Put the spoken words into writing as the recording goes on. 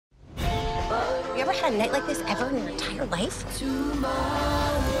had a night like this ever in your entire life?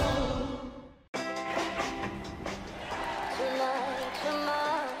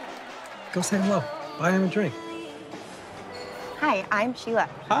 Go say hello. Buy him a drink. Hi, I'm Sheila.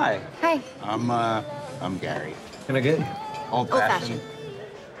 Hi. Hi. I'm Gary. Can I get you? Old-fashioned.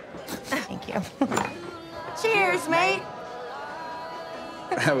 Thank you. Cheers, mate.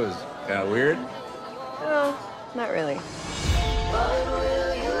 That was kind of weird. Oh, not really.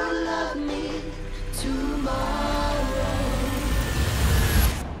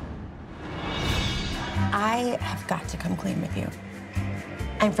 I have got to come clean with you.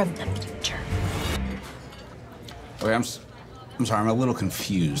 I'm from the future. Wait, I'm sorry, I'm a little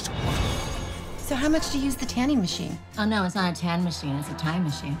confused. So how much do you use the tanning machine? Oh, no, it's not a tan machine. It's a time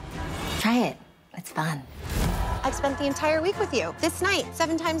machine. Try it. It's fun. I've spent the entire week with you. This night,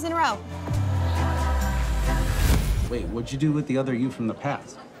 7 times in a row. Wait, what'd you do with the other you from the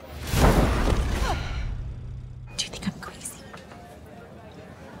past? Do you think I'm crazy?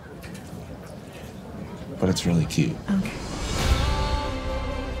 But it's really cute. Okay.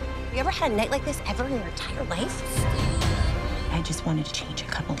 You ever had a night like this ever in your entire life? I just wanted to change a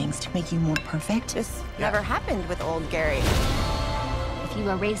couple things to make you more perfect. This never happened with old Gary. If you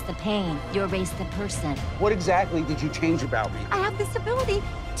erase the pain, you erase the person. What exactly did you change about me? I have this ability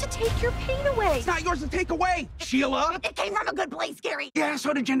to take your pain away. It's not yours to take away, Sheila! It came from a good place, Gary. Yeah,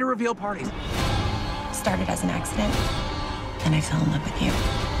 so did gender reveal parties. Started as an accident, and I fell in love with you.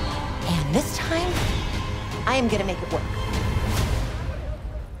 And this time, I am gonna make it work.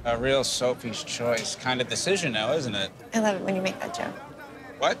 A real Sophie's Choice kind of decision now, isn't it? I love it when you make that joke.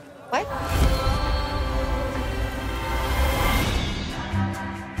 What? What?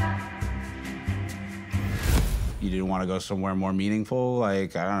 You didn't want to go somewhere more meaningful,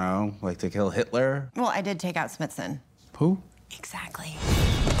 like, I don't know, like to kill Hitler? Well, I did take out Smithson. Who? Exactly.